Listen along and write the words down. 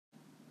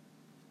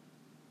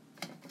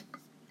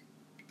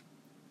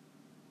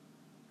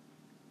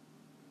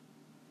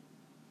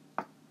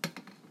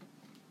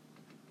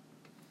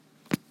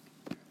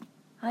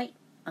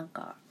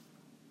Anchor,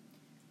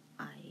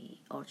 I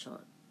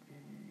also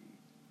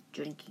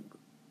drinking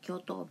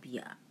Kyoto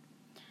beer.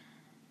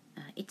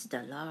 It's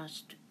the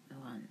last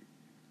one.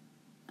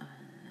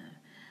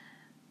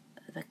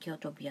 The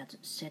Kyoto beer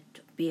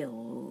set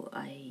bill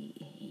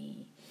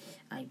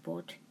I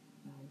bought,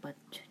 but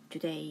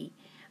today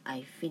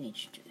I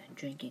finished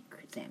drinking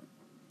them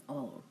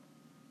all.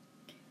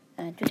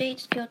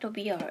 Today's Kyoto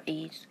beer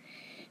is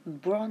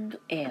blonde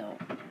ale,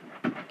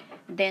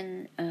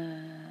 then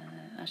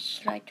a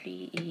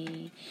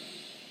slightly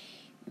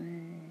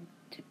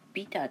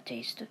bitter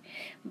taste,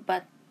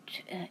 but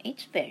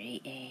it's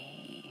very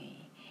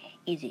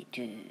easy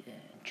to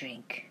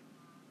drink.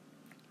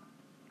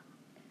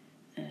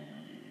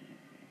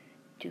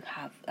 To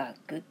have a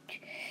good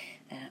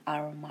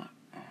aroma,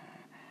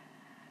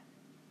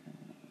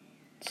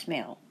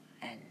 smell,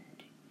 and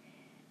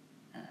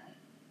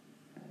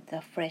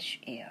the fresh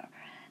air,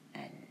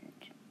 and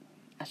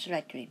a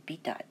slightly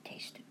bitter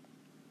taste.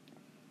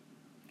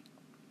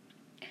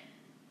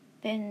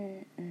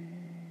 Then,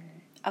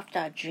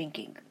 after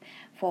drinking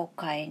 4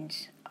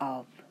 kinds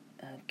of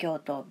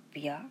Kyoto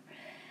beer,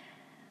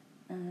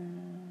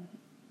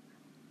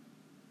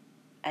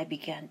 I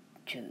began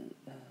to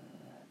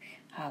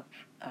have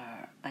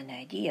an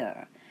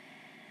idea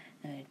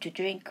to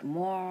drink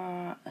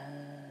more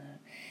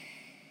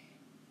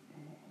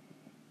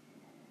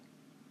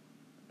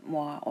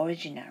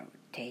original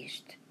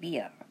taste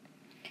beer.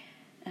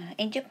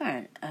 In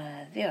Japan,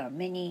 there are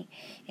many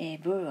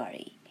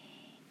breweries.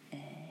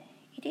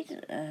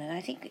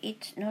 I think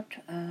it's not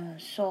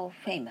so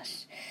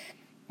famous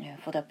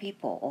for the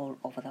people all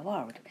over the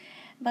world.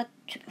 But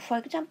for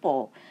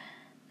example,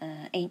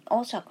 in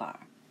Osaka,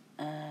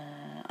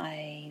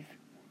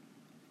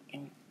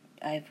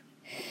 I've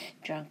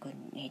drunk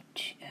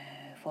it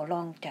for a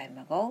long time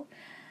ago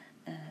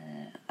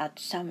at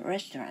some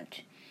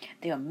restaurant.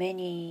 There are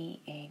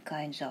many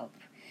kinds of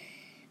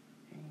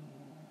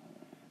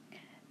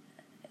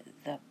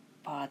the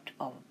part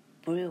of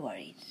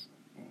breweries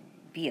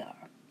beer.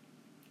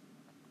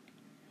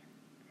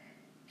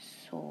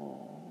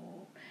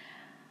 So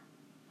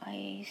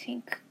I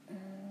think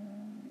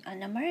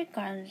an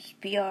American's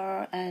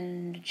beer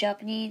and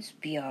Japanese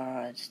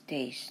beer's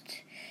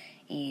taste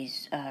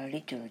is a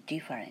little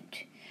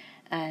different.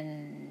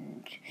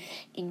 And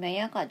in my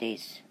younger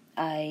days,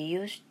 I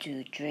used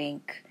to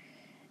drink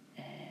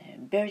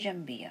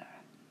Belgian beer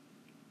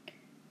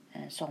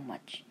so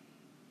much.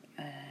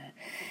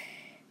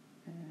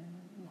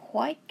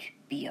 White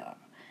beer.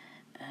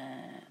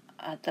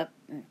 At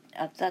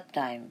that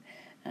time,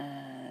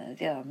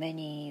 there are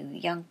many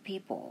young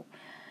people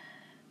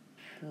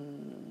who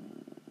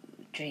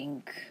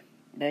drink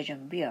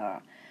Belgian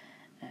beer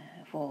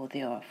for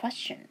their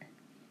fashion.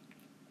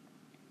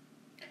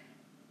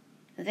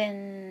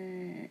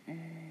 Then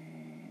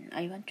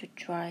I want to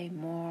try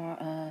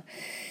more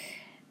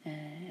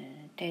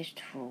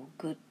tasteful,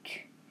 good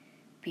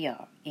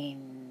beer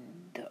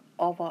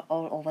all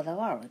over the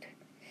world.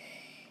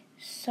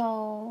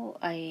 So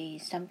I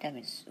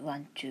sometimes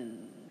want to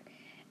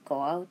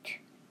go out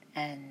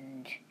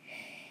and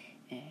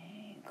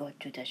go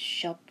to the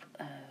shop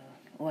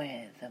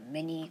where the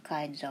many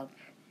kinds of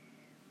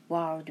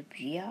world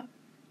beer,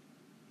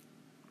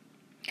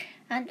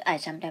 and I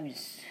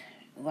sometimes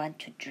want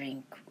to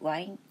drink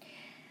wine,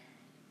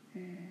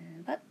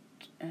 but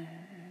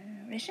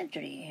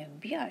recently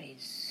beer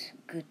is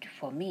good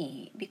for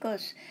me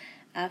because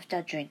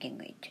after drinking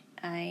it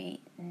I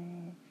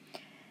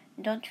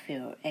don't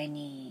feel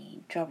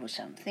any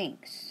troublesome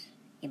things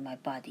in my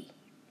body.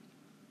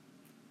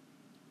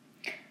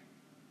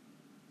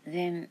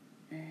 Then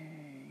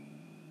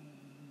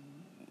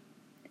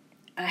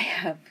I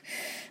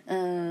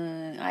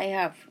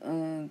have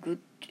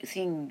good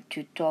thing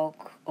to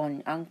talk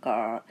on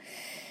Anchor,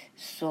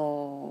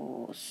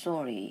 so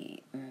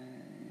sorry.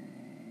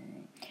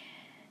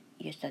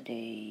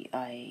 Yesterday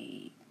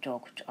I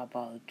talked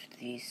about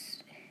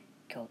this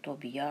Kyoto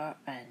beer,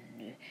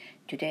 and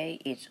today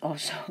it's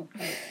also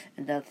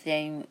the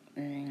same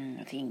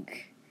thing.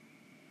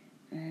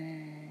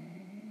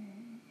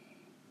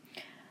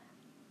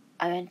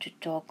 I want to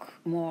talk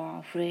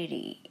more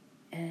freely,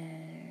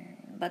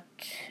 but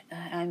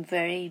I'm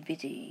very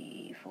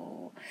busy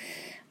for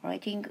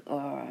writing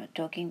or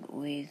talking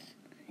with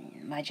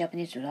my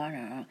Japanese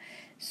learner,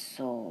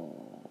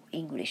 so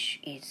English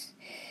is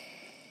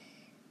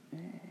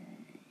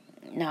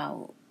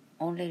now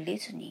only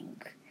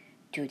listening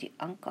to the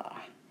Anchor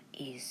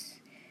is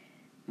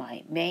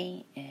my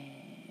main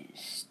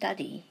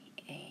study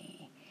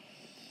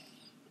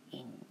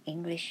in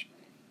English,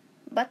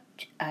 but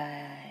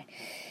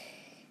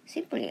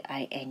simply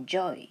I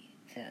enjoy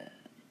the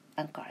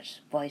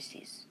Anchor's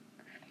voices.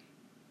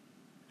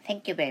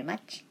 Thank you very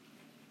much.